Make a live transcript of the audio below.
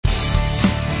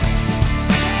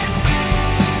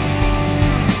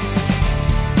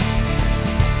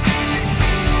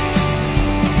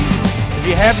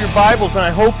you have your Bibles, and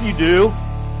I hope you do,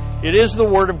 it is the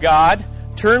Word of God.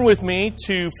 Turn with me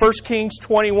to 1 Kings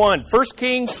 21. 1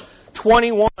 Kings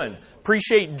 21.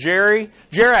 Appreciate Jerry.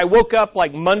 Jerry, I woke up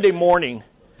like Monday morning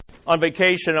on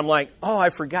vacation. I'm like, oh, I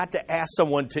forgot to ask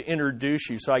someone to introduce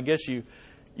you. So I guess you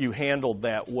handled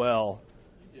that well.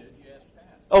 You asked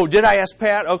Pat. Oh, did I ask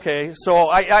Pat? Okay. So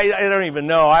I don't even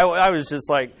know. I was just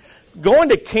like going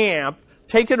to camp,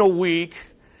 taking a week,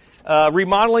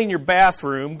 remodeling your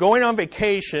bathroom, going on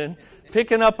vacation,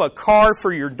 picking up a car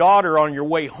for your daughter on your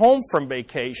way home from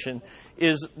vacation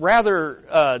is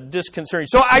rather disconcerting.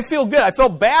 So I feel good. I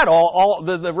felt bad all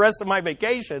the rest of my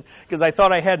vacation because I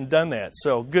thought I hadn't done that.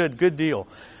 So good deal.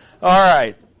 All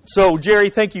right. So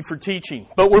Jerry, thank you for teaching.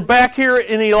 But we're back here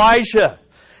in Elijah,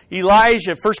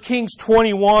 1 Kings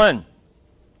 21.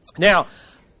 Now,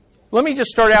 let me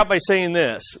just start out by saying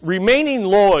this. Remaining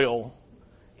loyal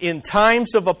in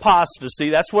times of apostasy,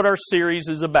 that's what our series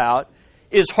is about,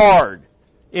 is hard.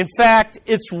 In fact,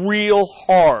 it's real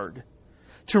hard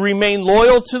to remain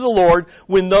loyal to the Lord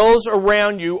when those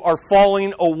around you are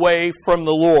falling away from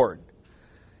the Lord.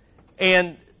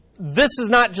 And this is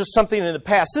not just something in the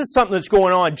past. This is something that's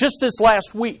going on just this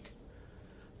last week.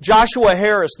 Joshua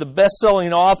Harris, the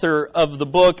best-selling author of the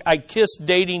book, I Kissed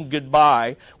Dating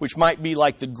Goodbye, which might be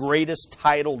like the greatest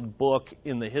titled book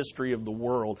in the history of the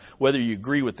world, whether you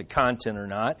agree with the content or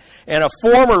not, and a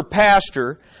former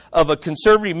pastor of a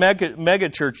conservative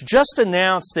megachurch just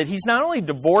announced that he's not only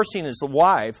divorcing his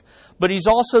wife, but he's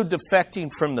also defecting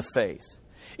from the faith.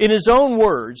 In his own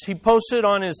words, he posted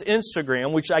on his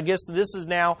Instagram, which I guess this is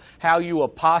now how you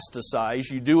apostatize.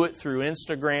 You do it through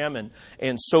Instagram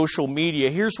and social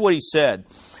media. Here's what he said.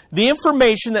 The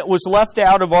information that was left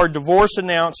out of our divorce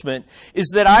announcement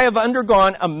is that I have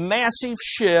undergone a massive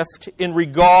shift in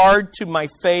regard to my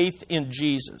faith in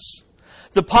Jesus.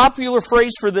 The popular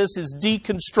phrase for this is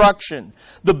deconstruction.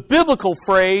 The biblical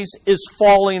phrase is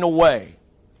falling away.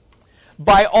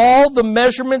 By all the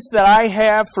measurements that I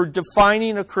have for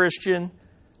defining a Christian,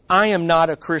 I am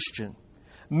not a Christian.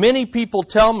 Many people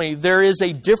tell me there is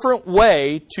a different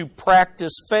way to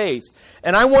practice faith.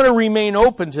 And I want to remain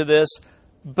open to this,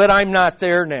 but I'm not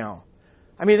there now.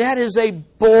 I mean, that is a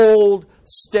bold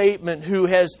statement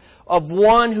of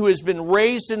one who has been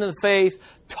raised into the faith,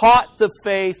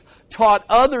 taught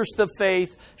others the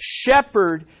faith,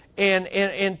 shepherded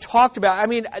and talked about. I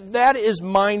mean, that is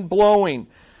mind-blowing.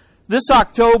 This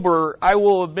October, I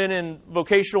will have been in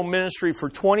vocational ministry for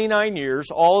 29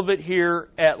 years, all of it here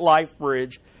at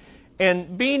LifeBridge.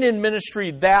 And being in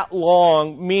ministry that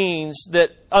long means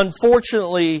that,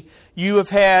 unfortunately, you have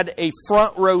had a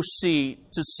front row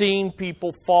seat to seeing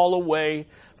people fall away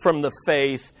from the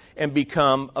faith and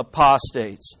become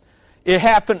apostates. It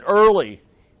happened early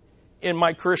in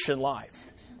my Christian life.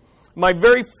 My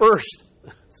very first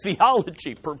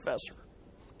theology professor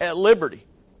at Liberty,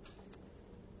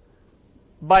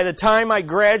 by the time I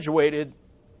graduated,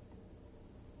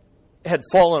 had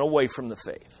fallen away from the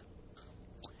faith.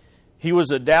 He was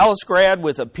a Dallas grad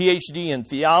with a PhD in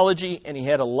theology, and he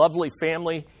had a lovely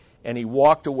family, and he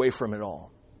walked away from it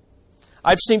all.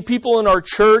 I've seen people in our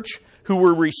church who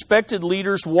were respected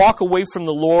leaders walk away from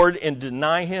the Lord and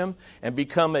deny Him and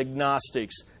become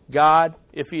agnostics. God,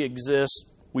 if He exists,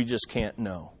 we just can't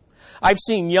know. I've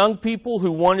seen young people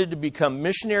who wanted to become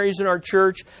missionaries in our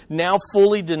church now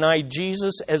fully deny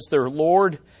Jesus as their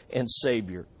Lord and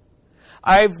Savior.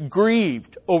 I've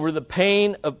grieved over the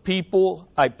pain of people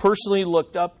I personally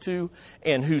looked up to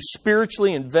and who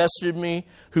spiritually invested in me,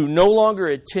 who no longer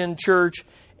attend church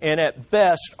and at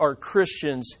best are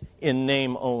Christians in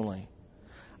name only.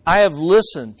 I have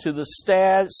listened to the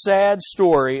sad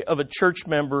story of a church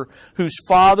member whose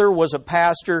father was a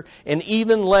pastor and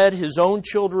even led his own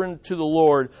children to the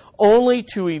Lord, only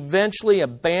to eventually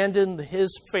abandon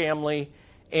his family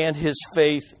and his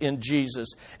faith in Jesus.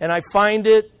 And I find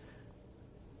it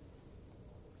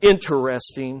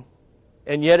interesting,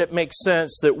 and yet it makes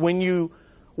sense that when you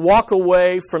walk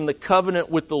away from the covenant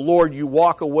with the Lord, you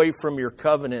walk away from your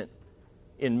covenant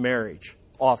in marriage,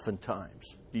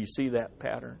 oftentimes. Do you see that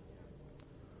pattern?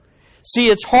 See,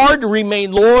 it's hard to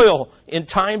remain loyal in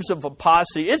times of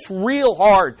apostasy. It's real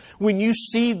hard when you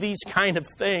see these kind of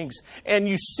things and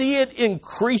you see it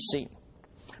increasing.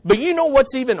 But you know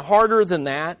what's even harder than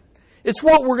that? It's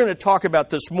what we're going to talk about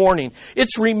this morning.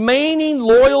 It's remaining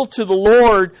loyal to the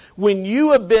Lord when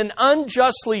you have been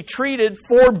unjustly treated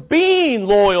for being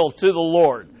loyal to the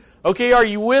Lord. Okay, are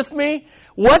you with me?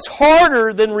 What's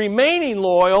harder than remaining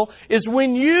loyal is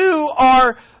when you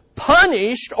are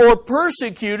punished or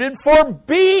persecuted for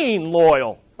being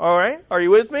loyal. All right? Are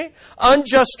you with me?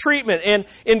 Unjust treatment. And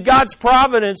in God's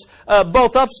providence,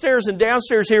 both upstairs and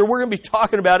downstairs here, we're going to be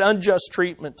talking about unjust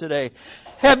treatment today.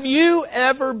 Have you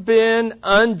ever been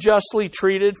unjustly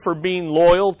treated for being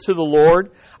loyal to the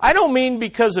Lord? I don't mean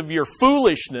because of your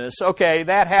foolishness. Okay,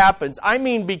 that happens. I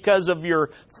mean because of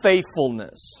your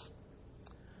faithfulness.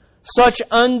 Such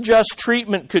unjust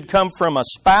treatment could come from a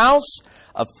spouse,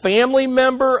 a family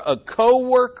member, a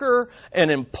co-worker, an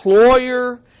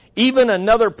employer, even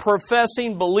another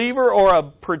professing believer or a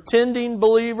pretending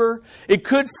believer. It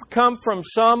could come from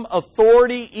some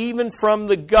authority, even from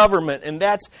the government, and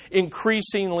that's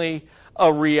increasingly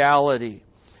a reality.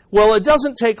 Well, it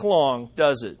doesn't take long,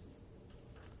 does it,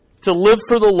 to live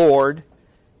for the Lord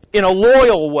in a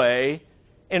loyal way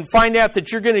and find out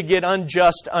that you're going to get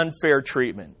unjust, unfair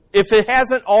treatment. If it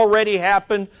hasn't already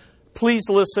happened, please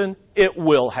listen, it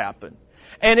will happen.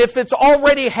 And if it's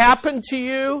already happened to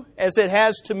you, as it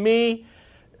has to me,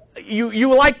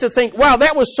 you like to think, wow,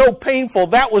 that was so painful.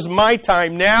 That was my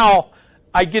time. Now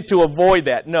I get to avoid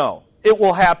that. No, it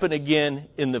will happen again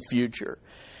in the future.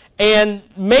 And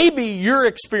maybe you're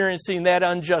experiencing that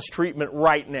unjust treatment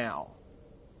right now.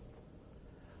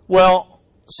 Well,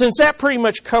 since that pretty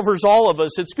much covers all of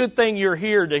us, it's a good thing you're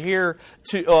here to hear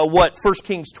what 1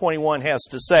 Kings 21 has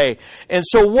to say. And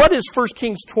so what is 1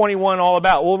 Kings 21 all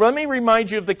about? Well, let me remind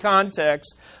you of the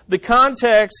context. The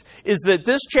context is that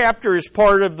this chapter is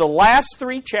part of the last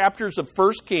 3 chapters of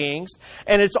 1 Kings,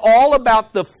 and it's all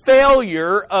about the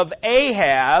failure of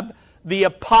Ahab, the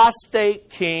apostate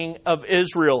king of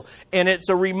Israel. And it's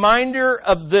a reminder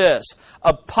of this.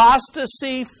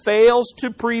 Apostasy fails to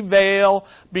prevail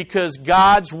because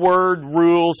God's word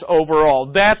rules over all.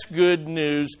 That's good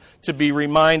news to be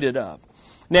reminded of.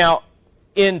 Now,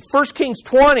 in 1 Kings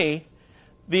 20,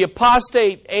 the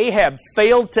apostate Ahab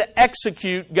failed to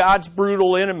execute God's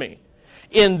brutal enemy.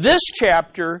 In this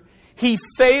chapter, he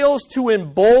fails to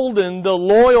embolden the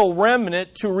loyal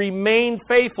remnant to remain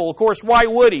faithful. Of course, why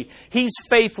would he? He's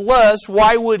faithless.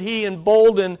 Why would he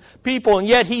embolden people? And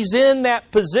yet he's in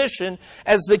that position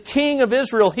as the king of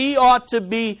Israel. He ought to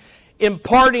be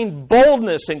imparting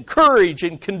boldness and courage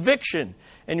and conviction.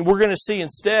 And we're going to see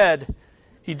instead,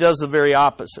 he does the very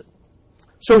opposite.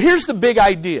 So here's the big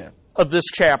idea of this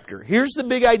chapter. Here's the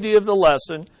big idea of the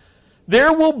lesson.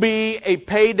 There will be a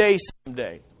payday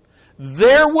someday.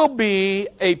 There will be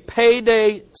a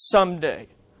payday someday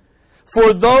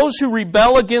for those who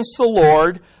rebel against the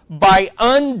Lord by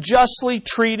unjustly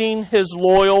treating His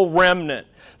loyal remnant.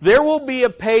 There will be a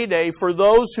payday for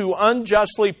those who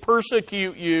unjustly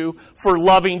persecute you for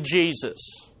loving Jesus.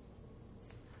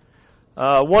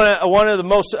 One of the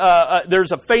most,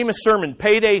 there's a famous sermon,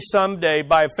 Payday Someday,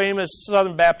 by a famous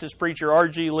Southern Baptist preacher,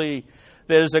 R.G. Lee,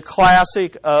 that is a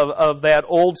classic of that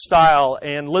old style,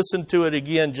 and listen to it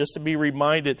again just to be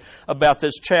reminded about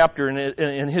this chapter.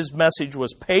 And his message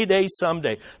was Payday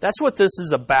Someday. That's what this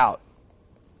is about.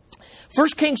 1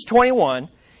 Kings 21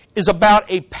 is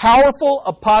about a powerful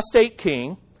apostate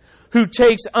king who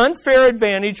takes unfair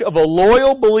advantage of a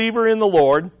loyal believer in the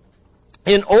Lord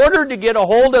in order to get a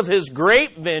hold of his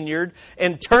grape vineyard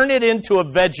and turn it into a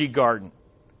veggie garden.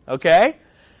 Okay?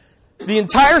 The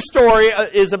entire story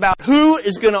is about who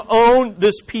is going to own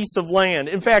this piece of land.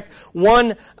 In fact,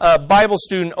 one Bible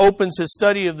student opens his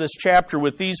study of this chapter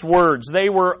with these words. They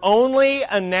were only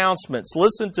announcements.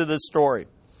 Listen to this story.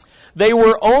 They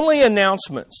were only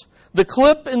announcements. The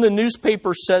clip in the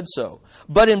newspaper said so.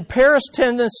 But in Paris,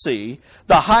 Tennessee,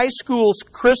 the high school's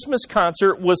Christmas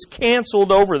concert was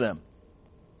canceled over them.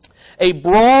 A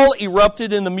brawl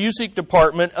erupted in the music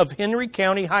department of Henry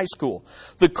County High School.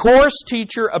 The chorus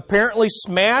teacher apparently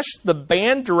smashed the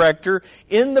band director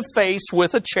in the face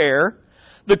with a chair.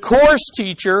 The chorus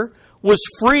teacher was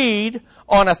freed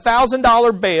on a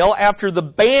 $1,000 bail after the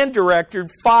band director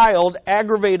filed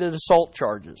aggravated assault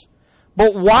charges.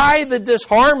 But why the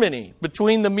disharmony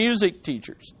between the music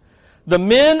teachers? The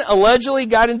men allegedly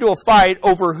got into a fight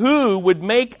over who would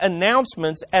make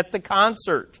announcements at the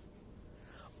concert.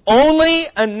 Only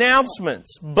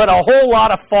announcements, but a whole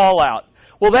lot of fallout.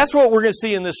 Well, that's what we're going to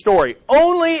see in this story.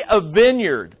 Only a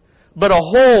vineyard, but a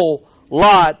whole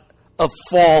lot of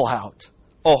fallout.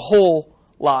 A whole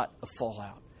lot of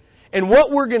fallout. And what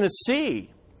we're going to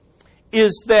see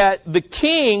is that the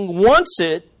king wants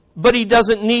it, but he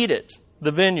doesn't need it,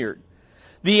 the vineyard.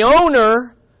 The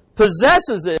owner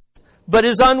possesses it, but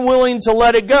is unwilling to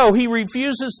let it go. He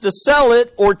refuses to sell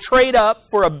it or trade up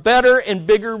for a better and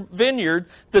bigger vineyard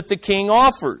that the king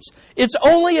offers. It's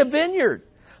only a vineyard,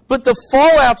 But the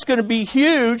fallout's going to be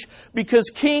huge because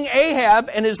King Ahab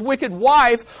and his wicked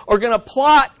wife are going to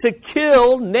plot to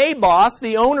kill Naboth,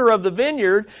 the owner of the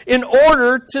vineyard, in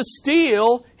order to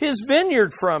steal his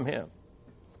vineyard from him.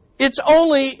 It's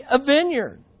only a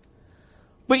vineyard.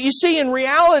 But you see, in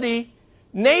reality,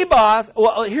 Naboth,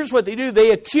 well, here's what they do.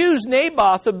 They accuse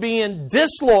Naboth of being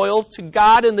disloyal to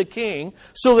God and the king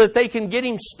so that they can get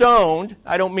him stoned.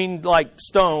 I don't mean like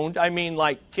stoned. I mean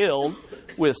like killed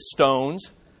with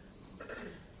stones.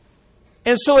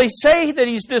 And so they say that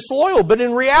he's disloyal, but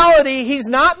in reality, he's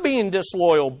not being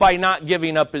disloyal by not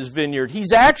giving up his vineyard.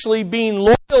 He's actually being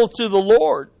loyal to the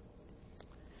Lord.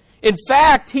 In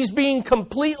fact, he's being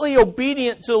completely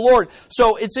obedient to the Lord.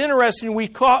 So it's interesting, we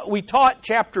taught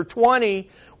chapter 20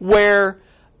 where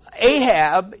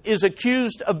Ahab is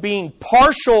accused of being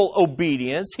partial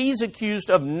obedience. He's accused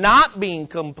of not being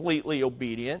completely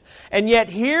obedient. And yet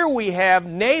here we have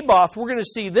Naboth. We're going to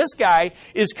see this guy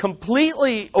is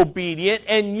completely obedient,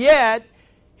 and yet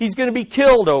he's going to be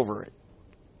killed over it.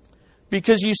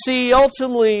 Because you see,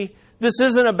 ultimately, this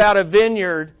isn't about a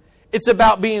vineyard. It's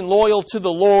about being loyal to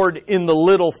the Lord in the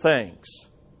little things,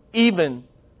 even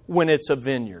when it's a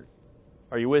vineyard.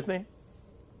 Are you with me?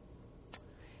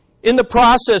 In the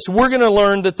process, we're going to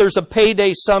learn that there's a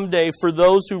payday someday for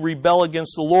those who rebel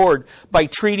against the Lord by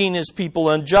treating His people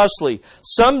unjustly.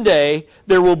 Someday,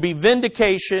 there will be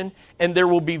vindication and there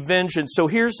will be vengeance. So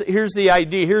here's the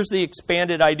idea. Here's the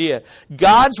expanded idea.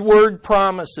 God's Word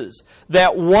promises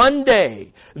that one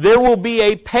day there will be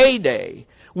a payday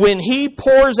when He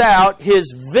pours out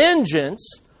His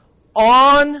vengeance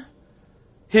on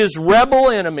His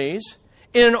rebel enemies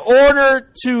in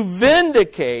order to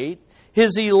vindicate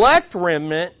His elect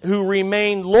remnant who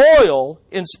remain loyal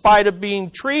in spite of being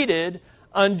treated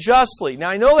unjustly. Now,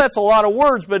 I know that's a lot of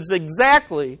words, but it's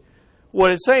exactly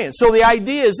what it's saying. So the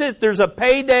idea is that there's a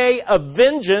payday of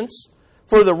vengeance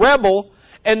for the rebel,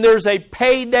 and there's a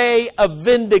payday of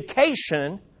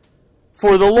vindication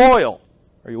for the loyal.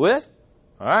 Are you with?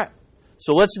 All right.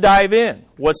 So let's dive in.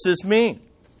 What's this mean?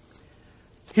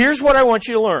 Here's what I want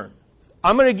you to learn.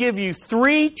 I'm going to give you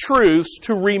 3 truths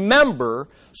to remember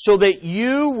so that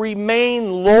you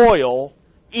remain loyal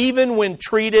even when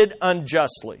treated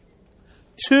unjustly.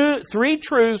 3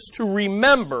 truths to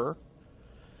remember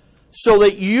so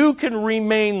that you can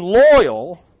remain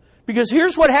loyal, because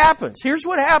here's what happens. Here's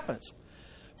what happens.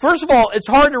 First of all, it's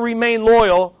hard to remain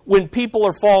loyal when people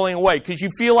are falling away because you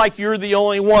feel like you're the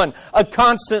only one, a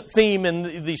constant theme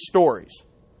in these stories.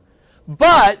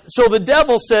 But, so the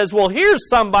devil says, well, here's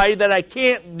somebody that I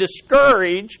can't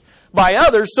discourage by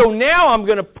others, so now I'm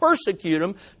going to persecute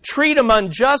them, treat them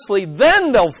unjustly,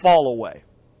 then they'll fall away.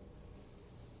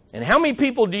 And how many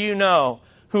people do you know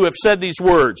who have said these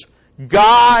words?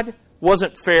 God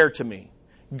wasn't fair to me.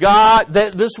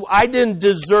 I didn't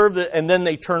deserve it, and then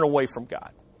they turn away from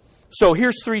God. So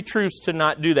here's 3 truths to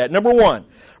not do that. Number 1,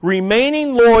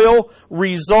 remaining loyal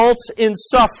results in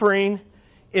suffering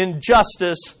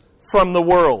injustice from the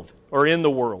world, or in the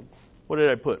world. What did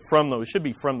I put? From the, it should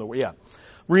be from the world, yeah.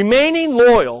 Remaining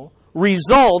loyal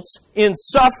results in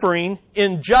suffering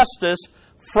injustice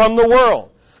from the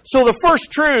world. So the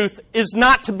first truth is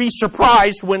not to be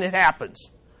surprised when it happens.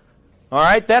 All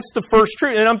right? That's the first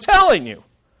truth. And I'm telling you.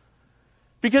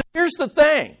 Because here's the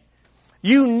thing.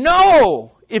 You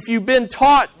know, if you've been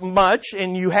taught much,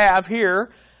 and you have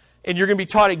here, and you're going to be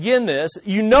taught again this,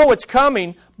 you know it's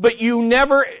coming, but you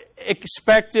never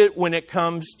expect it when it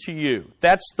comes to you.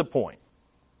 That's the point.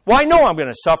 Well, I know I'm going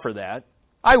to suffer that.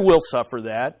 I will suffer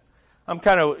that. I'm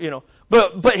kind of,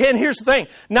 but and here's the thing.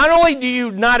 Not only do you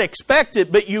not expect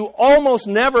it, but you almost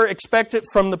never expect it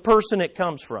from the person it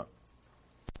comes from.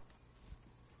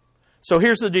 So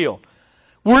here's the deal.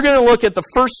 We're going to look at the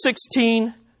first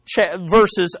 16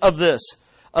 verses of this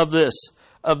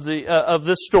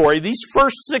story. These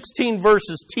first 16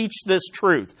 verses teach this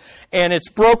truth, and it's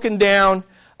broken down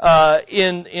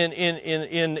in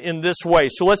this way.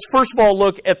 So let's first of all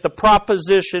look at the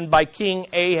proposition by King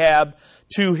Ahab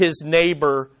to his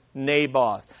neighbor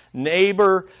Naboth.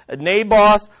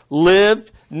 Naboth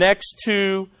lived next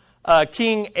to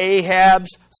King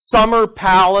Ahab's summer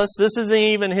palace. This isn't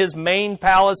even his main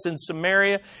palace in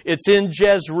Samaria. It's in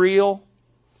Jezreel.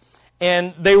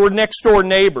 And they were next door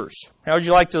neighbors. How would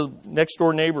you like to next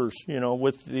door neighbors,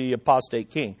 with the apostate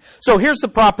king? So here's the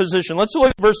proposition. Let's look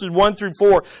at verses 1 through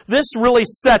 4. This really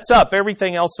sets up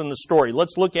everything else in the story.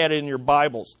 Let's look at it in your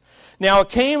Bibles. Now it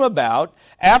came about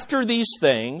after these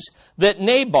things that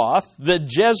Naboth, the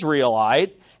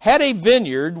Jezreelite, had a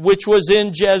vineyard which was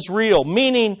in Jezreel,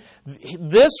 meaning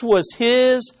this was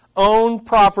his own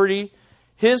property,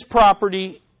 his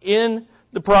property in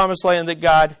the promised land that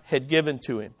God had given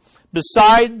to him,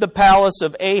 beside the palace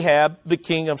of Ahab, the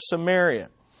king of Samaria.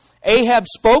 Ahab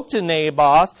spoke to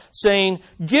Naboth, saying,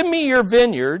 "Give me your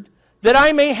vineyard, that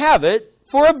I may have it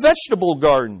for a vegetable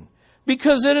garden,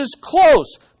 because it is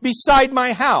close beside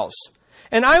my house.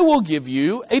 And I will give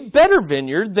you a better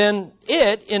vineyard than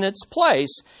it in its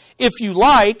place. If you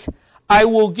like, I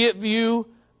will give you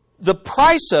the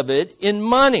price of it in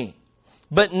money."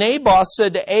 But Naboth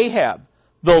said to Ahab,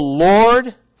 "The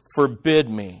Lord forbid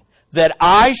me that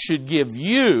I should give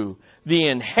you the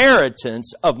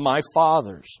inheritance of my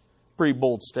fathers." Pretty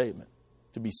bold statement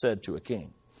to be said to a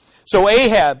king. So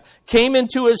Ahab came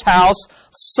into his house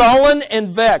sullen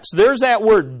and vexed. There's that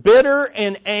word, bitter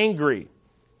and angry,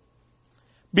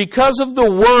 because of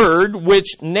the word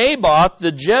which Naboth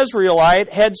the Jezreelite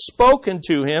had spoken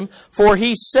to him. For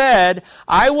he said,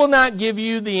 "I will not give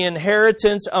you the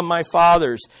inheritance of my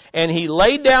fathers." And he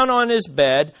lay down on his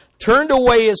bed, turned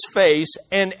away his face,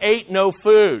 and ate no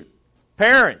food.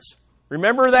 Parents,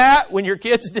 remember that when your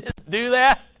kids didn't do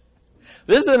that?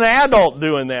 This is an adult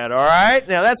doing that, all right?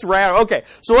 Now, that's rad. Okay,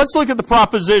 so let's look at the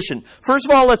proposition. First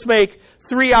of all, let's make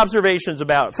 3 observations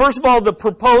about it. First of all, the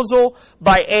proposal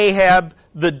by Ahab,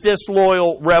 the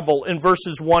disloyal rebel, in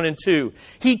verses 1 and 2.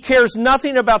 He cares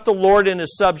nothing about the Lord and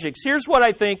his subjects. Here's what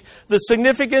I think the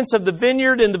significance of the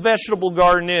vineyard and the vegetable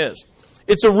garden is.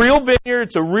 It's a real vineyard.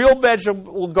 It's a real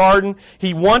vegetable garden.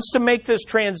 He wants to make this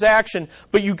transaction.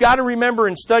 But you've got to remember,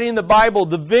 in studying the Bible,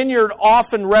 the vineyard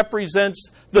often represents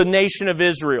the nation of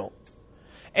Israel.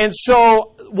 And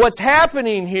so what's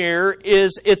happening here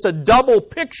is it's a double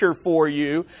picture for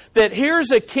you, that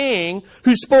here's a king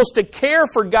who's supposed to care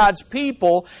for God's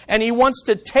people, and he wants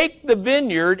to take the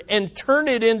vineyard and turn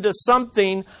it into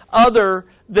something other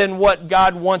than what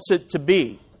God wants it to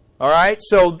be. All right?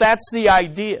 So that's the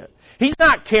idea. He's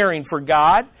not caring for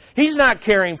God. He's not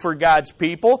caring for God's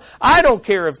people. I don't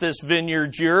care if this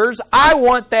vineyard's yours. I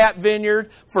want that vineyard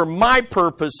for my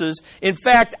purposes. In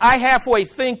fact, I halfway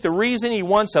think the reason he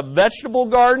wants a vegetable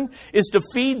garden is to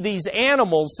feed these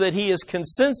animals that he has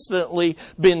consistently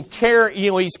been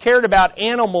he's cared about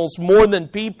animals more than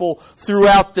people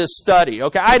throughout this study.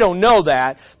 Okay, I don't know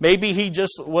that. Maybe he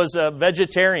just was a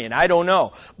vegetarian. I don't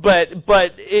know. But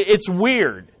it's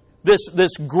weird.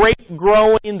 This great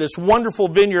growing, this wonderful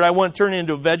vineyard, I want to turn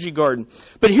into a veggie garden.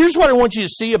 But here's what I want you to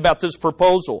see about this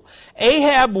proposal.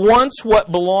 Ahab wants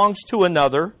what belongs to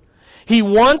another. He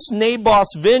wants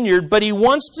Naboth's vineyard, but he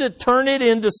wants to turn it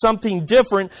into something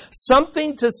different,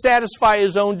 something to satisfy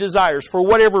his own desires for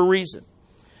whatever reason.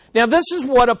 Now, this is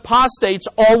what apostates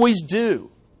always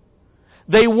do.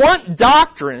 They want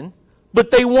doctrine, but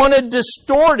they want to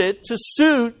distort it to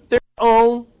suit their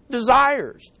own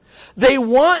desires. They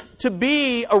want to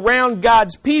be around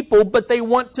God's people, but they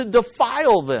want to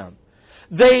defile them.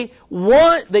 They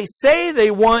say they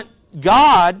want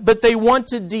God, but they want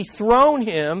to dethrone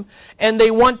Him, and they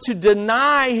want to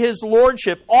deny His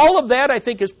lordship. All of that, I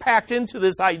think, is packed into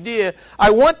this idea.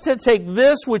 I want to take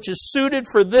this, which is suited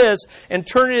for this, and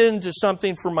turn it into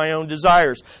something for my own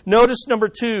desires. Notice number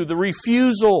 2, the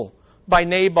refusal by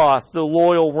Naboth, the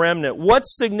loyal remnant.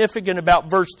 What's significant about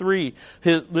verse 3,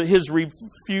 his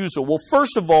refusal? Well,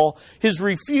 first of all, his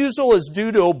refusal is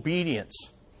due to obedience.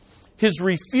 His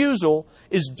refusal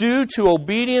is due to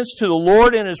obedience to the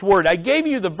Lord and His Word. I gave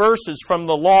you the verses from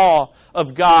the law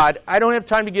of God. I don't have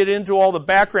time to get into all the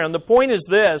background. The point is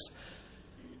this.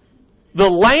 The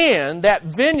land, that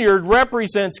vineyard,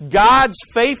 represents God's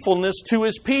faithfulness to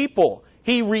His people.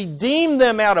 He redeemed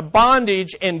them out of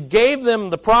bondage and gave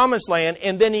them the promised land,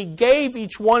 and then He gave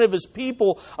each one of His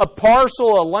people a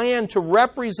parcel of land to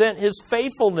represent His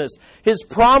faithfulness, His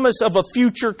promise of a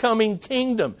future coming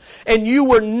kingdom. And you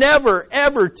were never,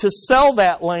 ever to sell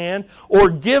that land or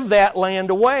give that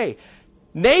land away.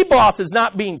 Naboth is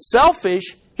not being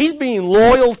selfish. He's being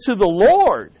loyal to the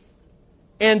Lord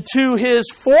and to his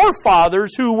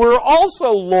forefathers who were also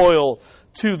loyal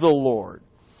to the Lord.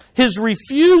 His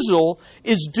refusal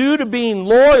is due to being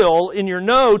loyal, in your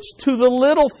notes, to the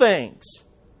little things.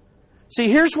 See,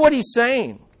 here's what he's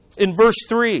saying in verse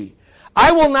 3.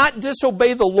 I will not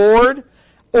disobey the Lord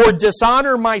or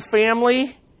dishonor my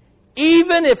family,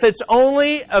 even if it's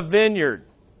only a vineyard.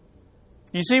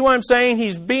 You see what I'm saying?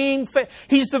 He's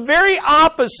the very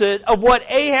opposite of what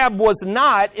Ahab was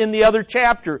not in the other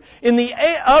chapter. In the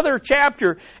other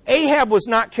chapter, Ahab was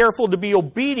not careful to be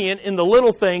obedient in the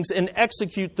little things and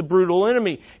execute the brutal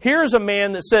enemy. Here's a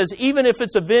man that says, even if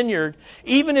it's a vineyard,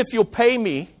 even if you'll pay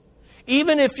me,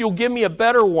 even if you'll give me a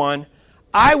better one,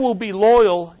 I will be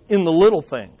loyal in the little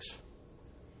things,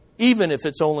 even if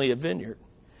it's only a vineyard.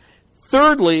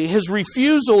 Thirdly, his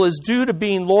refusal is due to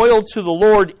being loyal to the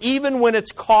Lord even when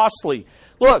it's costly.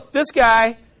 Look, this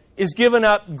guy is giving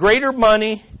up greater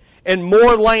money and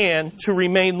more land to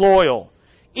remain loyal,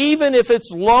 even if it's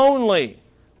lonely.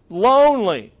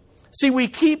 Lonely. See, we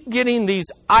keep getting these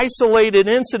isolated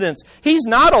incidents. He's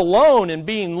not alone in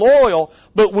being loyal,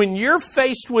 but when you're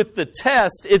faced with the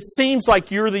test, it seems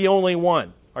like you're the only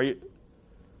one.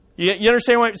 You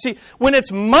understand what? See, when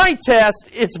it's my test,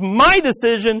 it's my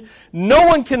decision. No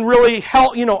one can really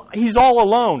help. He's all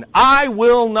alone. I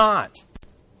will not.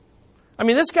 I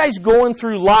mean, this guy's going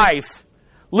through life,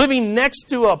 living next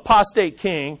to an apostate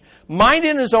king,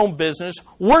 minding his own business,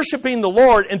 worshiping the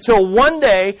Lord, until one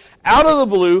day, out of the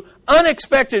blue,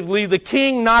 unexpectedly, the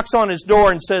king knocks on his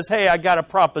door and says, "Hey, I got a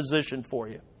proposition for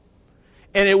you."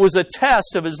 And it was a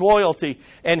test of his loyalty,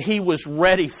 and he was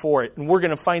ready for it. And we're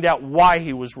going to find out why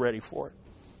he was ready for it,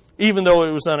 even though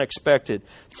it was unexpected.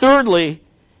 Thirdly,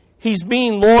 he's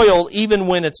being loyal even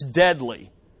when it's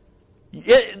deadly.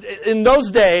 In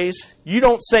those days, you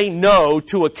don't say no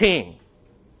to a king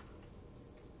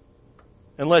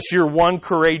unless you're one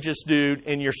courageous dude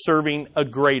and you're serving a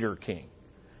greater king.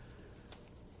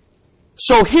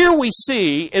 So here we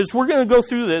see, as we're going to go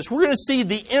through this, we're going to see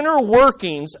the inner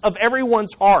workings of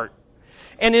everyone's heart.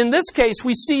 And in this case,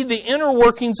 we see the inner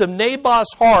workings of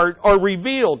Naboth's heart are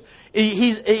revealed.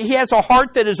 He has a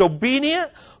heart that is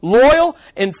obedient, loyal,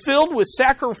 and filled with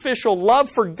sacrificial love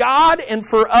for God and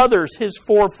for others, his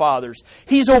forefathers.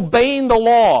 He's obeying the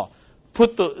law.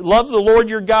 Love the Lord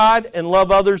your God and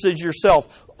love others as yourself.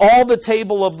 All the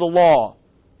table of the law.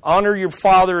 Honor your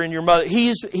father and your mother.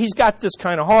 He's got this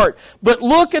kind of heart. But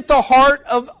look at the heart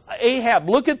of Ahab.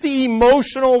 Look at the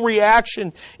emotional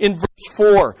reaction in verse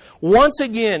 4. Once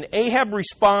again, Ahab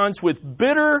responds with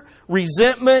bitter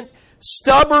resentment,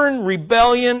 stubborn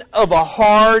rebellion of a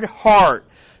hard heart.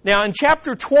 Now in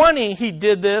chapter 20, he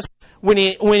did this when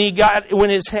he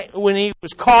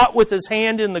was caught with his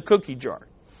hand in the cookie jar.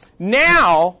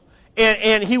 Now,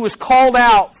 and he was called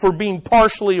out for being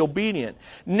partially obedient.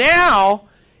 Now,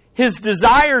 his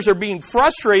desires are being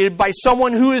frustrated by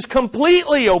someone who is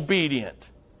completely obedient.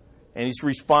 And he's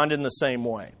responding the same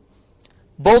way.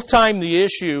 Both times the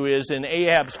issue is in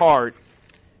Ahab's heart.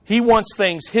 He wants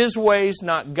things his ways,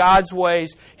 not God's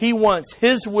ways. He wants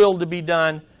his will to be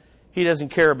done. He doesn't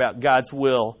care about God's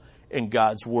will and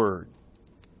God's word.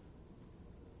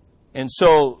 And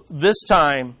so this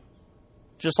time,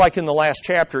 just like in the last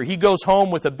chapter, he goes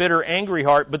home with a bitter, angry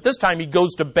heart, but this time he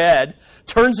goes to bed,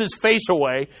 turns his face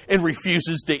away, and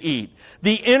refuses to eat.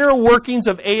 The inner workings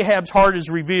of Ahab's heart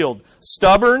is revealed.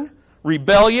 Stubborn,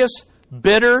 rebellious,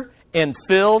 bitter, and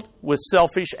filled with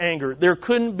selfish anger. There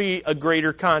couldn't be a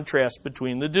greater contrast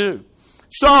between the two.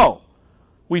 So,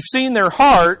 we've seen their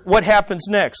heart. What happens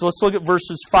next? Let's look at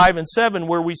verses 5 and 7,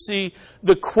 where we see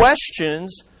the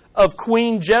questions of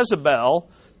Queen Jezebel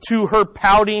to her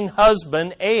pouting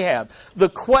husband Ahab. The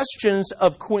questions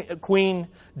of Queen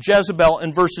Jezebel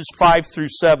in verses 5 through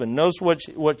 7. Notice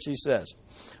what she says.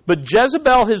 But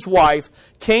Jezebel, his wife,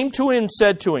 came to him and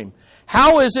said to him,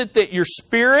 "How is it that your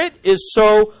spirit is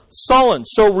so sullen,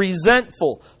 so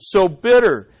resentful, so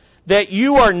bitter, that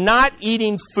you are not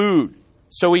eating food?"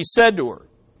 So he said to her,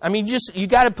 you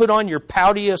got to put on your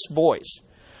poutiest voice.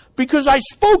 "Because I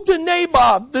spoke to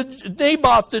Naboth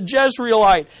the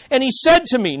Jezreelite, and he said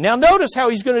to me," now notice how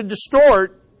he's going to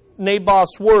distort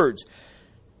Naboth's words.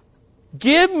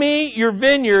 "Give me your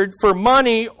vineyard for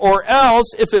money, or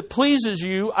else, if it pleases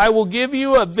you, I will give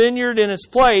you a vineyard in its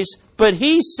place." But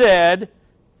he said,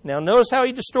 now notice how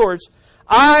he distorts,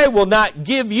 "I will not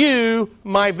give you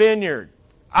my vineyard."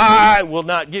 I will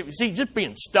not give you. See, just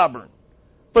being stubborn.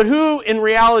 But who in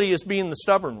reality is being the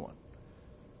stubborn one?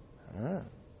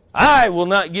 "I will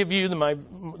not give you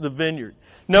the vineyard."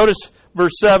 Notice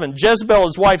verse 7. Jezebel,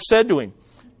 his wife, said to him,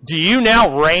 "Do you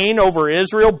now reign over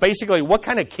Israel?" Basically, what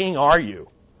kind of king are you?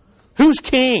 Who's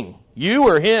king? You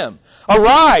or him?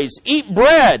 "Arise, eat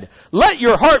bread. Let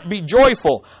your heart be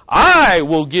joyful. I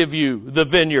will give you the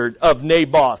vineyard of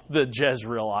Naboth the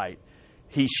Jezreelite."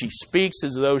 She speaks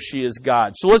as though she is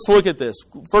God. So let's look at this.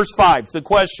 Verse 5, the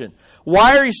question.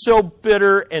 Why are you so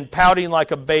bitter and pouting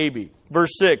like a baby?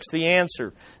 Verse 6, the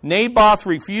answer. Naboth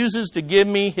refuses to give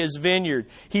me his vineyard.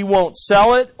 He won't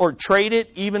sell it or trade it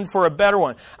even for a better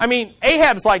one.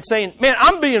 Ahab's like saying, man,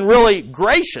 I'm being really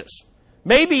gracious.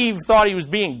 Maybe he thought he was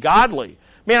being godly.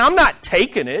 Man, I'm not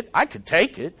taking it. I could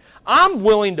take it. I'm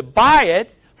willing to buy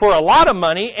it for a lot of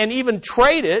money and even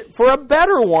trade it for a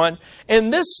better one.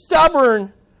 And this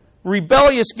stubborn,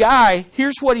 rebellious guy,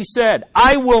 here's what he said.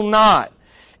 I will not.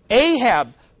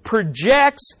 Ahab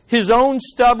projects his own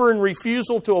stubborn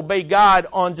refusal to obey God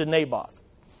onto Naboth.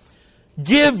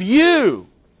 give you,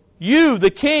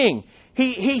 the king.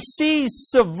 He sees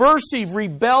subversive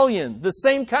rebellion, the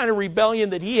same kind of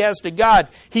rebellion that he has to God,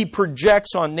 he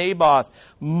projects on Naboth.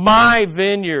 My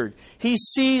vineyard. He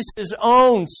sees his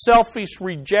own selfish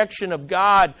rejection of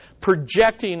God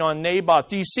projecting on Naboth.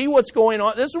 Do you see what's going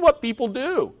on? This is what people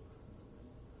do.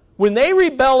 When they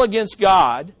rebel against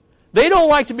God, they don't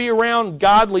like to be around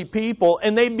godly people,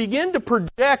 and they begin to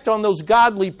project on those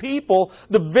godly people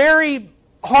the very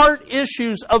heart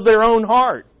issues of their own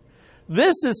heart.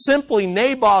 This is simply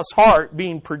Naboth's heart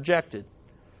being projected.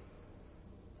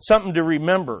 Something to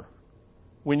remember.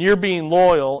 When you're being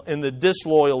loyal and the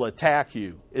disloyal attack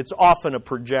you, it's often a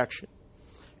projection.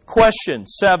 Question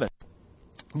 7.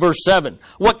 Verse 7.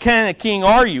 What kind of king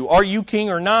are you? Are you king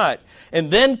or not? And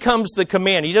then comes the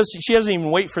command. She doesn't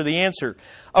even wait for the answer.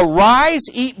 Arise,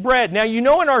 eat bread. Now, you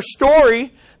know in our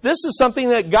story, this is something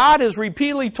that God has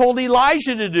repeatedly told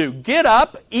Elijah to do. Get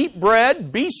up, eat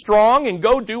bread, be strong, and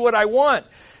go do what I want.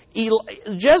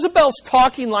 Jezebel's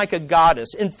talking like a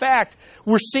goddess. In fact,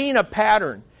 we're seeing a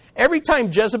pattern. Every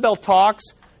time Jezebel talks,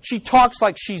 she talks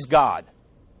like she's God.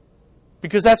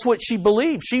 Because that's what she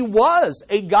believed. She was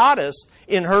a goddess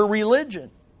in her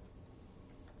religion.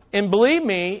 And believe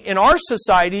me, in our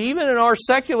society, even in our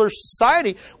secular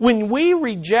society, when we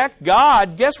reject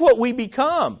God, guess what we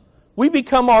become? We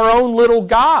become our own little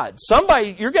God.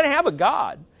 You're going to have a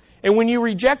God. And when you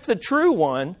reject the true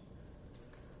one,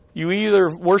 you either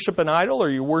worship an idol or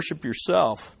you worship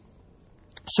yourself.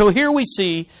 So here we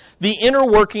see the inner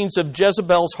workings of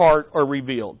Jezebel's heart are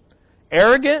revealed.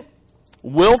 Arrogant,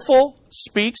 willful,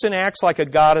 speaks and acts like a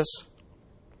goddess.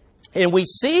 And we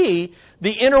see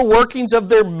the inner workings of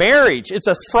their marriage. It's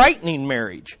a frightening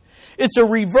marriage. It's a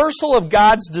reversal of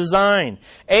God's design.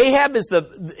 Ahab is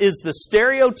the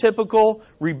stereotypical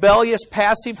rebellious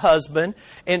passive husband,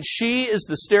 and she is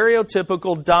the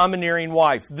stereotypical domineering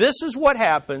wife. This is what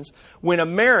happens when a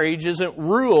marriage isn't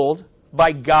ruled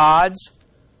by God's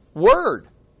word.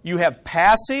 You have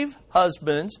passive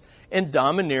husbands and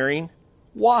domineering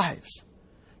wives.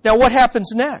 Now, what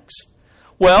happens next?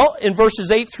 Well, in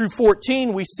verses 8 through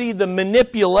 14, we see the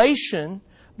manipulation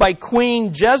by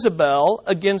Queen Jezebel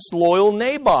against loyal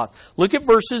Naboth. Look at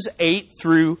verses 8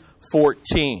 through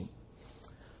 14.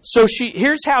 So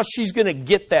here's how she's going to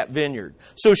get that vineyard.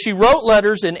 So she wrote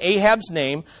letters in Ahab's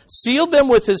name, sealed them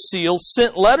with his seal,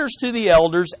 sent letters to the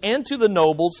elders and to the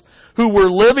nobles who were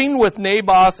living with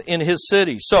Naboth in his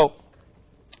city. So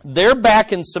they're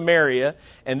back in Samaria,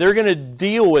 and they're going to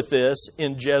deal with this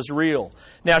in Jezreel.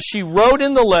 Now, she wrote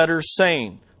in the letters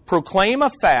saying, proclaim a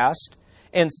fast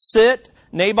and sit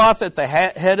Naboth at the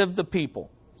head of the people,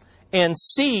 and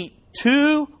seat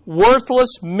 2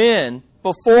 worthless men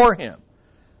before him,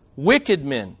 wicked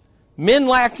men, men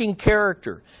lacking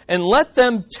character, and let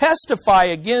them testify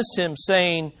against him,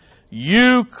 saying,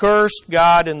 you cursed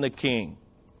God and the king.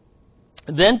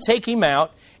 Then take him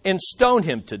out and stone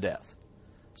him to death.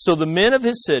 So the men of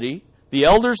his city, the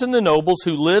elders and the nobles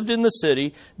who lived in the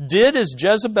city, did as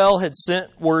Jezebel had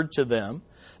sent word to them,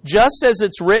 just as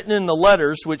it's written in the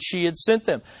letters which she had sent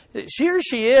them. Here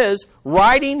she is,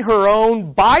 writing her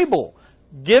own Bible,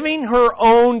 giving her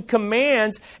own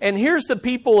commands, and here's the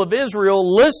people of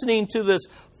Israel listening to this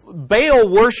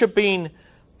Baal-worshiping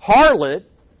harlot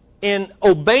and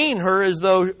obeying her as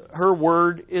though her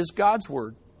word is God's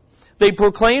word. They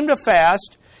proclaimed a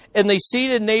fast, and they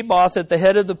seated Naboth at the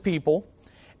head of the people.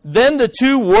 Then the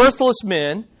 2 worthless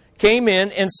men came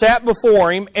in and sat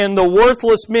before him, and the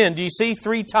worthless men, do you see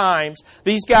 3 times,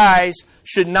 these guys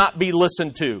should not be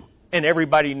listened to, and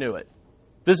everybody knew it.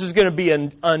 This is going to be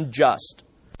unjust.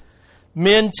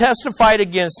 Men testified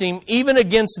against him, even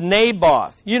against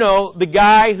Naboth. You know, the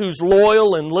guy who's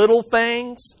loyal in little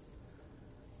things.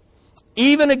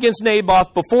 Even against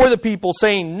Naboth before the people,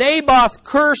 saying, Naboth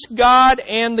cursed God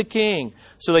and the king.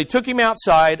 So they took him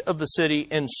outside of the city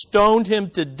and stoned him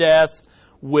to death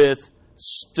with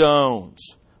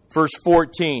stones. Verse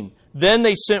 14. Then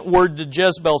they sent word to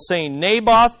Jezebel, saying,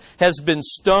 Naboth has been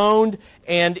stoned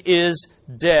and is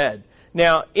dead.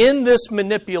 Now, in this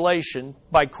manipulation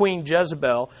by Queen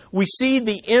Jezebel, we see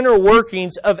the inner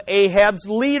workings of Ahab's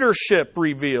leadership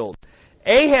revealed.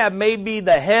 Ahab may be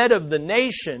the head of the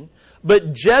nation,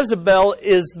 but Jezebel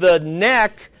is the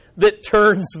neck that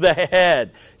turns the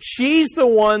head. She's the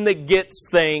one that gets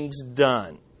things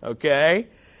done, okay?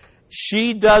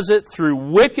 She does it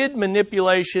through wicked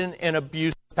manipulation and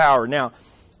abuse of power. Now,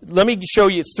 let me show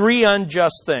you 3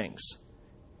 unjust things,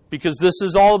 because this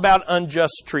is all about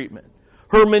unjust treatment.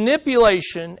 Her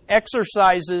manipulation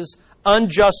exercises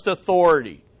unjust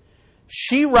authority.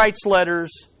 She writes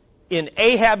letters in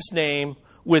Ahab's name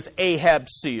with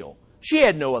Ahab's seal. She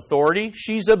had no authority.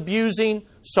 She's abusing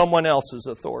someone else's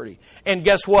authority. And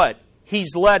guess what?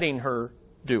 He's letting her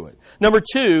do it. Number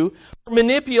 2,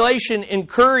 manipulation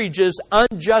encourages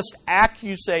unjust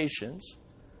accusations.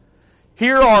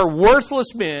 Here are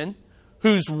worthless men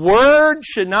whose word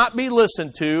should not be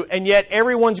listened to, and yet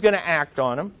everyone's going to act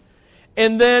on them.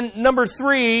 And then number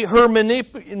 3, her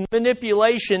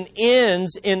manipulation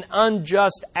ends in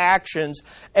unjust actions.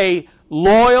 A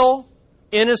loyal,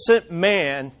 innocent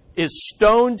man is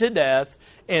stoned to death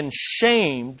and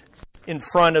shamed in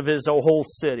front of his whole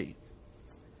city.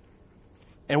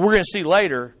 And we're going to see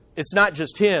later, it's not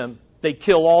just him. They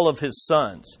kill all of his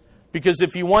sons. Because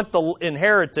if you want the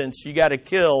inheritance, you got to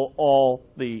kill all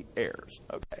the heirs.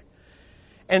 Okay.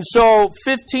 And so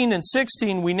 15 and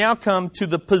 16, we now come to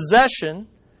the possession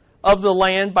of the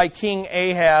land by King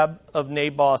Ahab of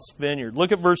Naboth's vineyard.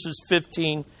 Look at verses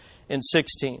 15 and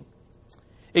 16.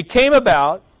 It came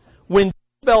about when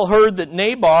Jezebel heard that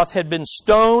Naboth had been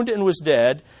stoned and was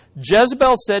dead,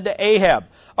 Jezebel said to Ahab,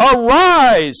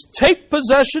 "Arise, take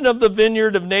possession of the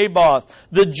vineyard of Naboth,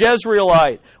 the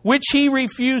Jezreelite, which he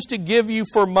refused to give you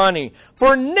for money.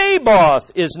 For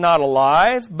Naboth is not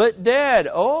alive, but dead."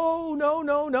 Oh,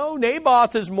 no.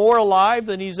 Naboth is more alive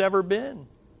than he's ever been.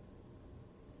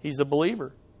 He's a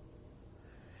believer.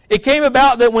 It came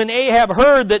about that when Ahab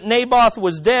heard that Naboth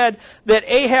was dead, that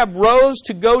Ahab rose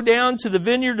to go down to the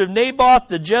vineyard of Naboth,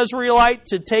 the Jezreelite,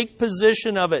 to take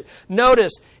possession of it.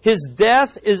 Notice, his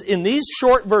death is, in these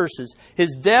short verses,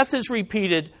 his death is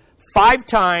repeated 5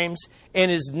 times,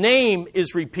 and his name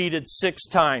is repeated 6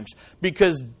 times.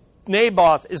 Because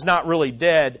Naboth is not really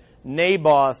dead.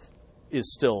 Naboth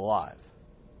is still alive.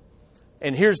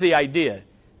 And here's the idea.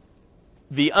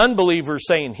 The unbeliever is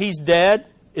saying, he's dead.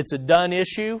 It's a done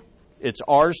issue. It's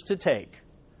ours to take.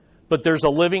 But there's a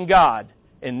living God,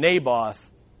 and Naboth's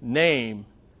name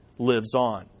lives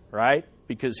on, right?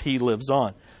 Because he lives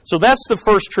on. So that's the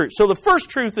first truth. So the first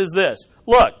truth is this.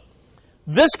 Look,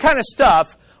 this kind of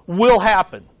stuff will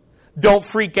happen. Don't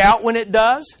freak out when it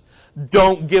does.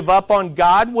 Don't give up on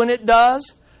God when it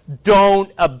does. Don't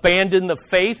abandon the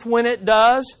faith when it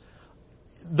does.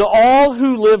 All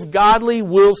who live godly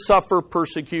will suffer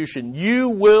persecution.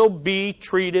 You will be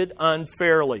treated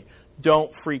unfairly.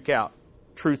 Don't freak out.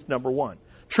 Truth number 1.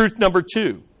 Truth number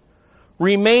 2.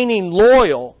 Remaining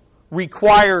loyal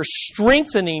requires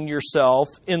strengthening yourself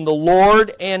in the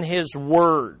Lord and His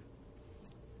Word.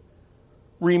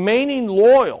 Remaining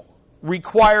loyal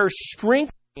requires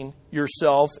strengthening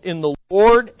yourself in the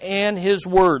Lord and His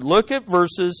Word. Look at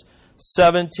verses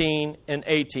 17 and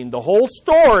 18. The whole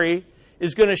story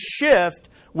is going to shift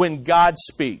when God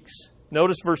speaks.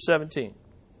 Notice verse 17.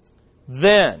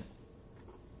 Then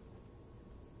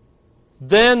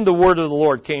the word of the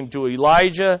Lord came to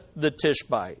Elijah the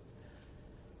Tishbite.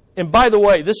 And by the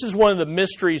way, this is one of the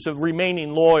mysteries of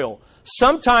remaining loyal.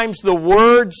 Sometimes the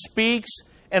word speaks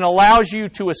and allows you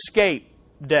to escape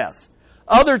death.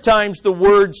 Other times the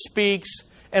word speaks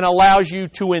and allows you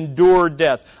to endure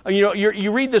death. You know,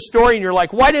 you read the story and you're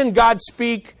like, why didn't God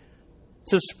speak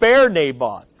to spare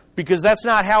Naboth? Because that's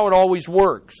not how it always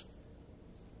works.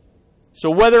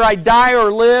 So whether I die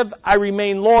or live, I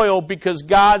remain loyal because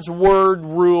God's word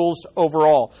rules over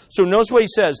all. So notice what he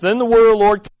says. Then the word of the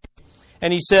Lord came,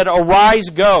 and he said, "Arise,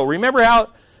 go." Remember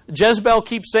how Jezebel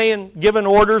keeps saying, giving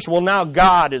orders? Well, now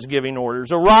God is giving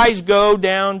orders. "Arise, go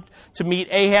down to meet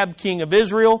Ahab, king of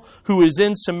Israel, who is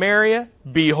in Samaria.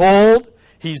 Behold,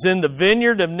 he's in the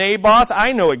vineyard of Naboth."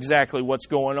 I know exactly what's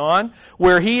going on.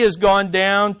 "Where he has gone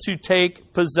down to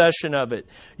take possession of it.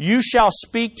 You shall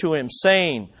speak to him,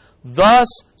 saying, Thus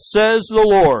says the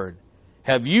Lord,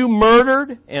 have you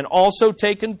murdered and also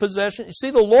taken possession?" You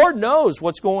see, the Lord knows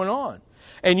what's going on.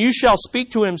 "And you shall speak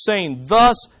to him, saying,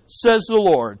 Thus says the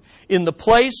Lord, in the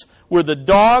place where the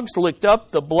dogs licked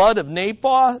up the blood of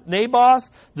Naboth,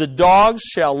 the dogs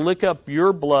shall lick up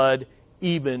your blood,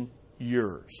 even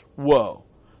yours." Whoa.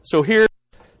 So here's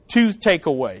 2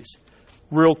 takeaways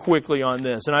real quickly on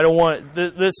this. And I don't want,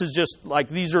 this is just like,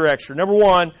 these are extra. Number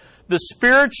 1, the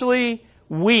spiritually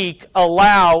weak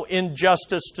allow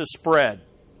injustice to spread.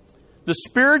 The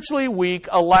spiritually weak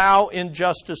allow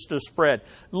injustice to spread.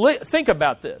 Think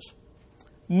about this.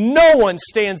 No one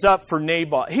stands up for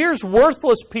Naboth. Here's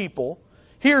worthless people.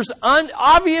 Here's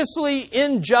obviously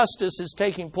injustice is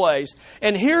taking place.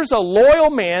 And here's a loyal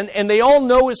man, and they all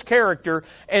know his character,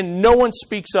 and no one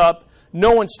speaks up.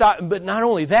 No one stops. But not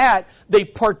only that, they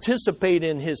participate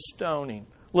in his stoning.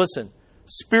 Listen,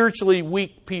 spiritually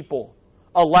weak people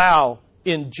allow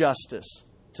injustice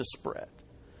to spread.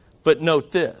 But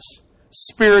note this. The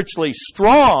spiritually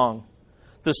strong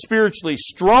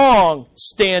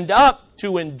stand up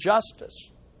to injustice.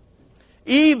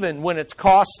 even when it's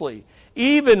costly,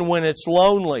 even when it's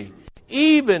lonely,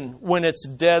 even when it's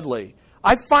deadly.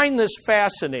 I find this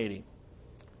fascinating.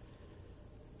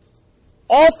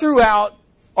 All throughout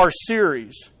our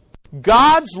series,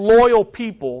 God's loyal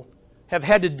people have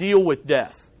had to deal with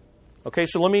death. Okay,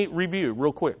 so let me review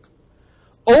real quick.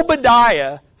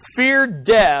 Obadiah feared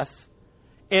death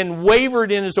and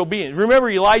wavered in his obedience. Remember,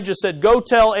 Elijah said, go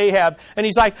tell Ahab. And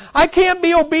he's like, I can't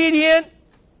be obedient.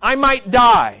 I might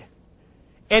die.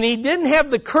 And he didn't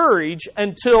have the courage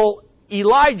until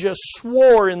Elijah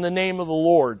swore in the name of the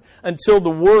Lord, until the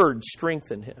word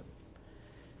strengthened him.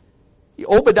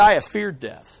 Obadiah feared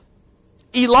death.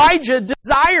 Elijah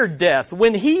desired death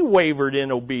when he wavered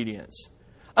in obedience,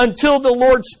 until the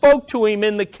Lord spoke to him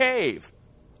in the cave.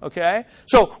 Okay?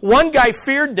 So one guy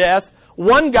feared death,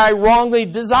 one guy wrongly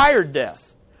desired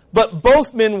death. But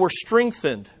both men were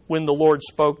strengthened when the Lord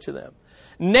spoke to them.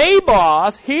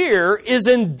 Naboth here is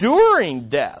enduring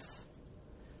death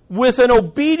with an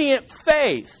obedient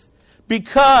faith,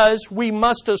 because we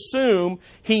must assume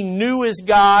he knew his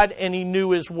God and he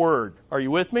knew his word. Are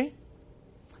you with me?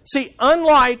 See,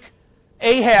 unlike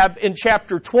Ahab in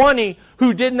chapter 20,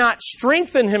 who did not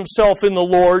strengthen himself in the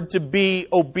Lord to be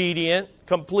obedient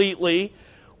completely,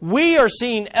 we are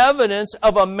seeing evidence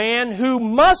of a man who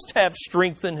must have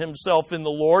strengthened himself in the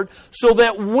Lord so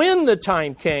that when the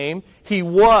time came, he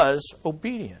was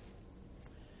obedient.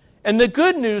 And the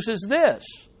good news is this.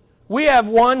 We have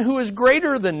one who is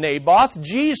greater than Naboth,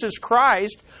 Jesus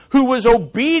Christ, who was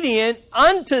obedient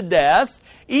unto death,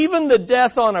 even the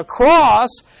death on a cross,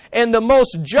 and the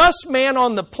most just man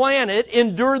on the planet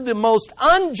endured the most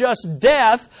unjust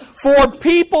death for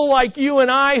people like you and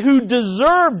I who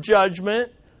deserve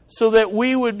judgment so that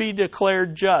we would be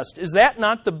declared just. Is that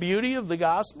not the beauty of the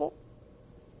gospel?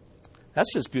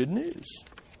 That's just good news.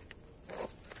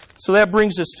 So that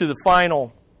brings us to the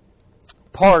final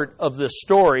part of this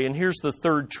story, and here's the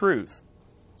third truth.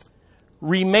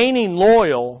 Remaining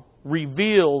loyal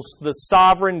reveals the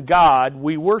sovereign God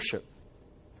we worship.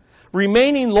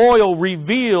 Remaining loyal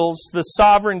reveals the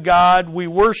sovereign God we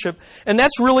worship, and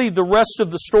that's really the rest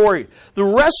of the story. The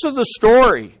rest of the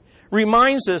story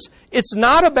reminds us it's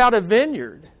not about a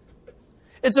vineyard.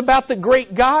 It's about the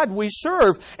great God we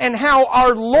serve and how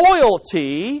our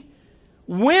loyalty,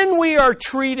 when we are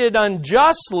treated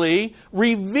unjustly,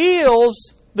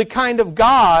 reveals the kind of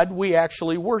God we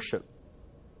actually worship.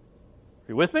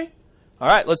 Are you with me? All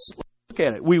right, let's look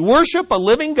at it. We worship a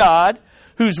living God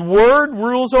whose word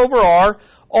rules over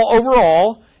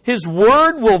all. His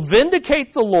word will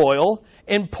vindicate the loyal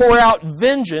and pour out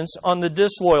vengeance on the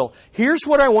disloyal. Here's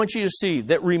what I want you to see,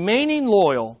 that remaining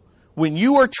loyal when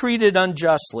you are treated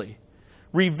unjustly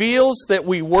reveals that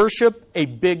we worship a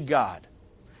big God.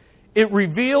 It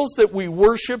reveals that we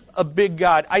worship a big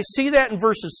God. I see that in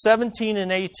verses 17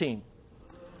 and 18.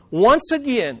 Once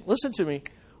again, listen to me.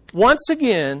 Once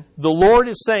again, the Lord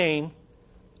is saying,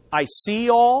 I see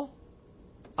all,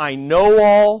 I know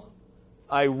all,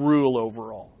 I rule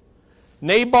over all.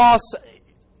 Naboth,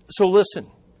 so listen.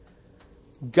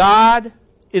 God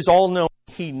is all-knowing.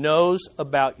 He knows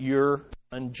about your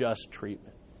unjust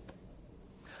treatment.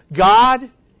 God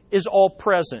is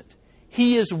all-present.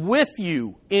 He is with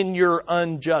you in your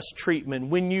unjust treatment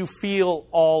when you feel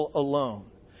all alone.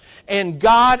 And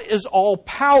God is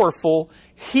all-powerful.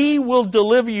 He will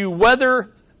deliver you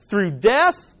whether through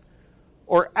death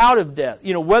or out of death.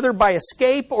 You know, whether by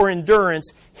escape or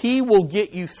endurance, He will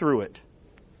get you through it.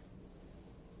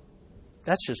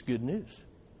 That's just good news.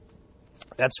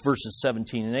 That's verses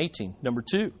 17 and 18. Number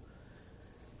 2.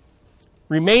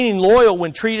 Remaining loyal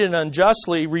when treated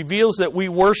unjustly reveals that we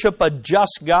worship a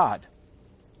just God.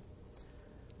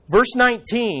 Verse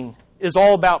 19 is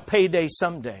all about payday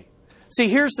someday. See,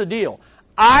 here's the deal.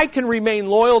 I can remain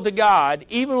loyal to God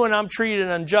even when I'm treated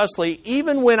unjustly,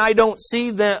 even when I don't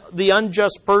see the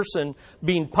unjust person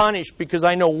being punished, because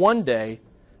I know one day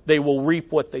they will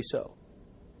reap what they sow.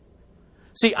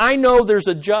 See, I know there's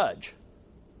a judge,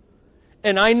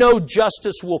 and I know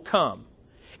justice will come.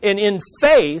 And in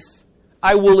faith,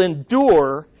 I will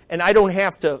endure, and I don't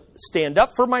have to stand up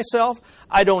for myself.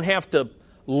 I don't have to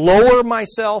lower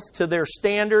myself to their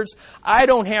standards. I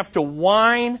don't have to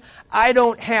whine. I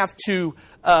don't have to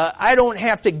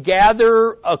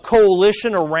gather a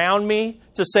coalition around me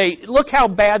to say, look how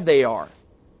bad they are.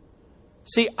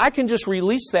 See, I can just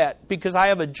release that because I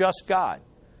have a just God.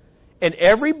 And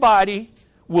everybody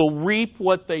will reap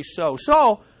what they sow.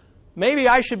 So, maybe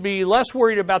I should be less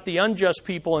worried about the unjust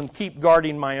people and keep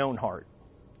guarding my own heart.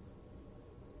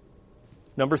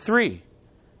 Number 3,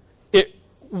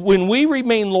 when we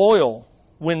remain loyal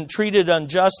when treated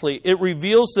unjustly, it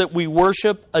reveals that we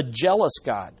worship a jealous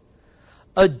God.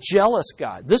 A jealous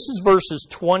God. This is verses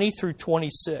 20 through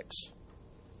 26.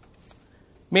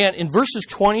 Man, in verses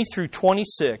 20 through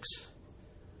 26,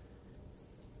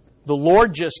 the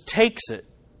Lord just takes it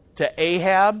to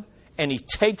Ahab and He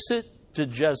takes it to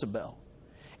Jezebel.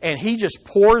 And He just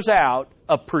pours out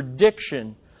a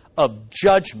prediction of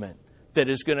judgment that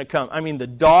is going to come. I mean, the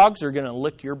dogs are going to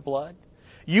lick your blood.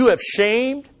 You have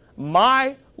shamed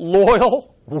my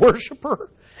loyal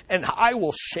worshiper, and I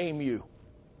will shame you.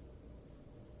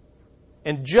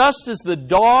 And just as the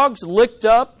dogs licked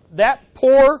up that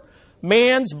poor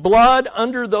man's blood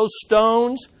under those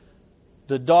stones,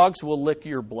 the dogs will lick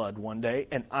your blood one day,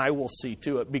 and I will see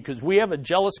to it. Because we have a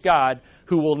jealous God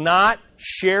who will not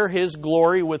share His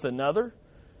glory with another.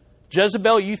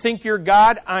 Jezebel, you think you're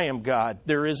God? I am God.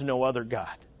 There is no other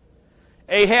God.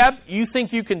 Ahab, you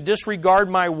think you can disregard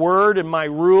my word and my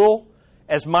rule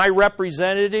as my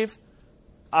representative?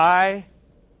 I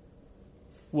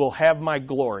will have my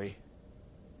glory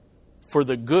for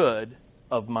the good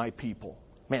of my people.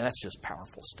 Man, that's just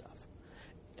powerful stuff.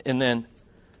 And then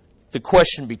the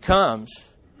question becomes,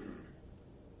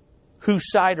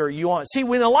 whose side are you on? See,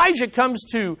 when Elijah comes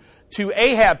to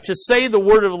Ahab to say the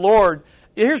word of the Lord,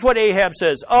 here's what Ahab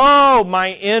says. Oh,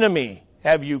 my enemy,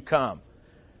 have you come?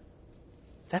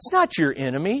 That's not your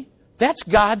enemy. That's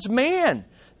God's man.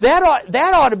 That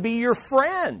ought to be your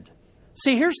friend.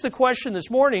 See, here's the question this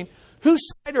morning. Whose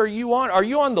side are you on? Are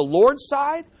you on the Lord's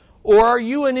side, or are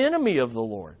you an enemy of the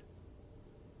Lord?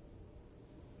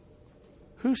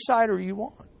 Whose side are you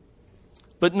on?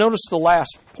 But notice the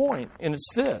last point, and it's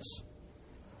this.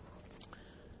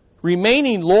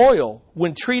 Remaining loyal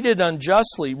when treated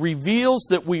unjustly reveals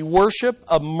that we worship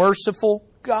a merciful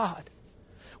God.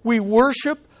 We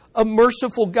worship a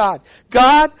merciful God.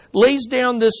 God lays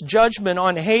down this judgment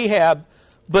on Ahab,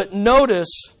 but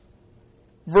notice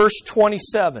verse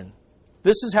 27.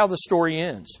 This is how the story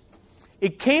ends.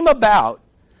 It came about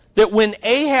that when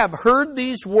Ahab heard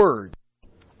these words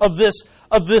of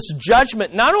this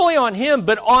judgment, not only on him,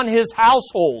 but on his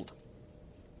household.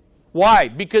 Why?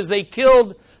 Because they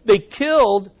killed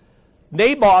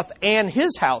Naboth and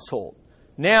his household.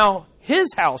 Now his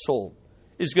household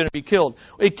is going to be killed.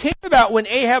 It came about when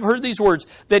Ahab heard these words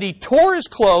that he tore his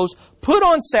clothes, put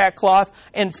on sackcloth,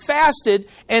 and fasted,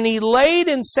 and he laid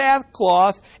in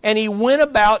sackcloth, and he went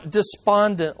about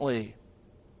despondently.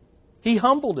 He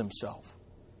humbled himself.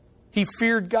 He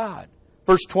feared God.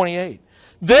 Verse 28.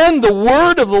 Then the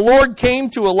word of the Lord came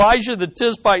to Elijah the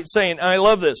Tishbite, saying, and I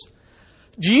love this,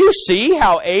 do you see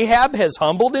how Ahab has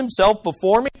humbled himself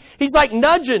before me? He's like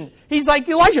nudging. He's like,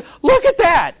 Elijah, look at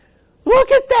that.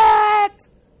 Look at that.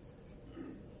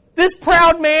 This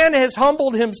proud man has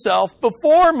humbled himself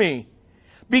before me.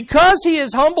 Because he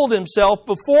has humbled himself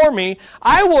before me,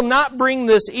 I will not bring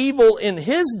this evil in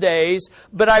his days,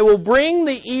 but I will bring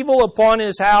the evil upon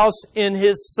his house in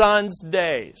his son's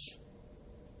days.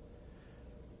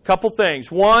 Couple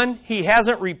things. One, he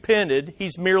hasn't repented.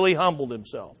 He's merely humbled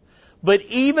himself. But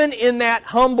even in that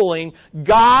humbling,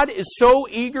 God is so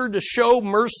eager to show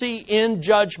mercy in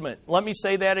judgment. Let me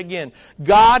say that again.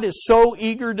 God is so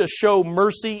eager to show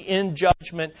mercy in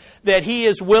judgment that He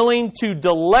is willing to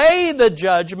delay the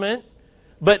judgment,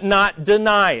 but not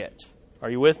deny it.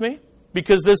 Are you with me?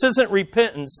 Because this isn't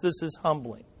repentance, this is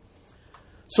humbling.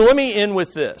 So let me end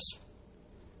with this.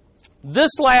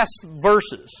 This last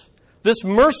verses, this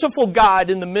merciful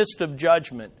God in the midst of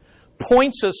judgment,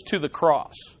 points us to the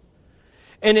cross.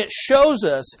 And it shows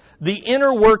us the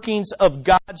inner workings of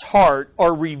God's heart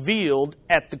are revealed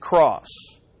at the cross.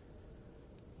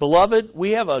 Beloved,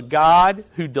 we have a God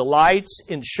who delights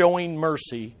in showing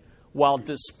mercy while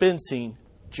dispensing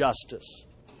justice.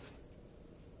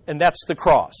 And that's the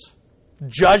cross.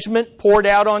 Judgment poured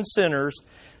out on sinners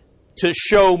to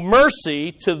show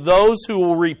mercy to those who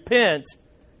will repent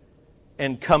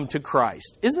and come to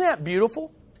Christ. Isn't that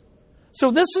beautiful? So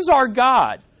this is our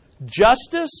God.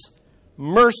 Justice,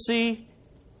 mercy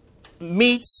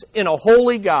meets in a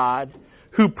holy God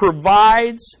who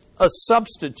provides a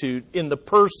substitute in the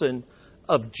person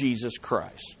of Jesus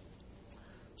Christ.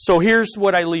 So here's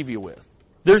what I leave you with.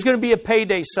 There's going to be a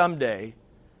payday someday,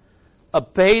 a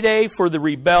payday for the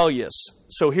rebellious.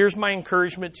 So here's my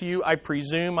encouragement to you. I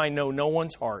presume I know no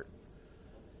one's heart.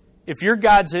 If you're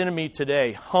God's enemy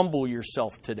today, humble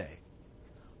yourself today.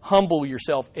 Humble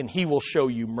yourself and He will show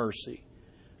you mercy.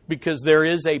 Because there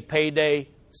is a payday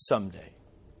someday.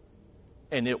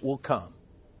 And it will come.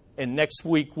 And next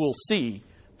week we'll see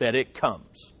that it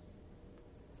comes.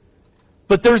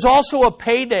 But there's also a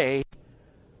payday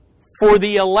for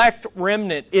the elect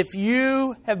remnant. If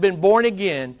you have been born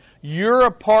again, you're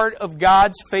a part of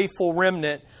God's faithful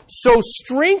remnant. So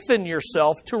strengthen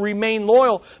yourself to remain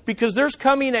loyal, because there's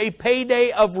coming a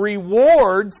payday of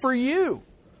reward for you.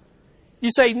 You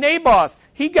say, Naboth,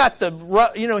 he got the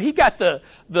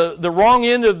wrong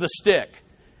end of the stick.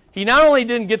 He not only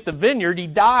didn't get the vineyard, he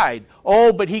died.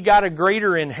 Oh, but he got a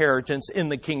greater inheritance in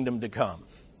the kingdom to come.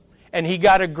 And he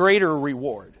got a greater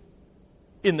reward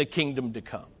in the kingdom to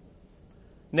come.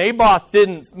 Naboth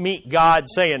didn't meet God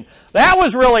saying, that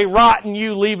was really rotten,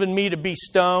 you leaving me to be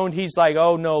stoned. He's like,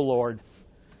 oh no, Lord.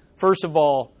 First of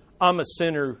all, I'm a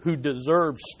sinner who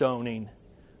deserves stoning,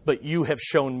 but you have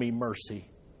shown me mercy.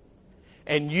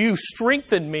 And you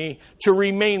strengthened me to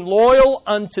remain loyal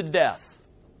unto death.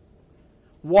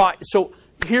 Why? So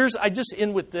I just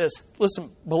end with this. Listen,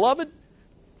 beloved,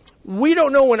 we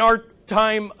don't know when our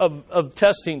time of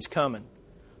testing's coming.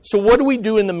 So what do we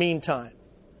do in the meantime?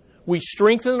 We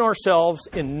strengthen ourselves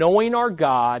in knowing our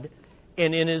God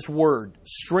and in His Word.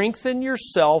 Strengthen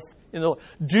yourself in the Lord.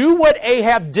 Do what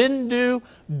Ahab didn't do.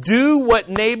 Do what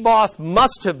Naboth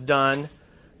must have done.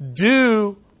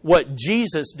 Do what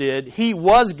Jesus did. He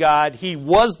was God. He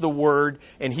was the Word.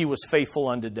 And He was faithful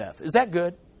unto death. Is that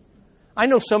good? I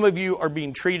know some of you are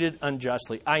being treated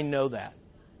unjustly. I know that.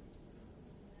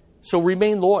 So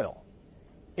remain loyal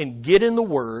and get in the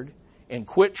Word and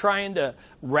quit trying to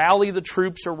rally the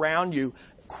troops around you.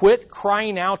 Quit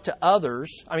crying out to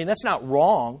others. I mean, that's not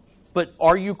wrong, but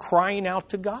are you crying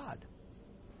out to God?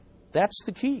 That's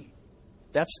the key.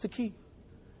 That's the key.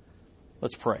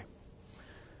 Let's pray.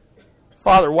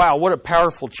 Father, wow, what a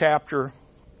powerful chapter.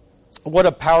 What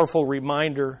a powerful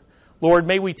reminder. Lord,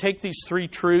 may we take these three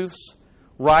truths,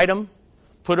 write them,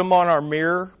 put them on our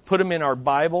mirror, put them in our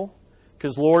Bible,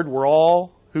 because, Lord, we're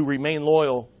all who remain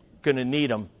loyal going to need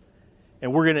them.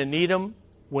 And we're going to need them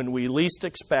when we least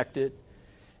expect it.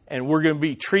 And we're going to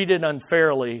be treated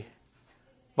unfairly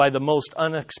by the most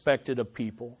unexpected of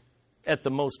people at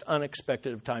the most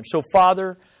unexpected of times. So,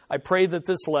 Father, I pray that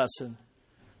this lesson,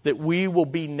 that we will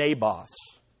be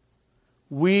Naboths.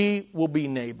 We will be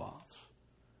Naboths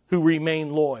who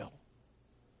remain loyal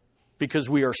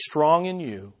because we are strong in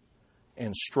you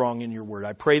and strong in your word.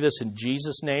 I pray this in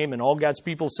Jesus' name. And all God's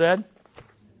people said,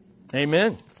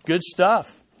 amen. Good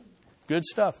stuff. Good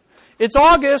stuff. It's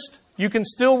August. You can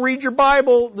still read your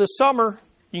Bible this summer.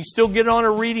 You can still get on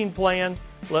a reading plan.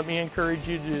 Let me encourage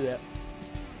you to do that.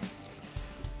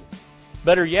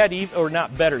 Better yet, or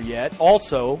not better yet,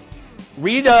 also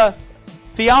read a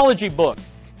theology book.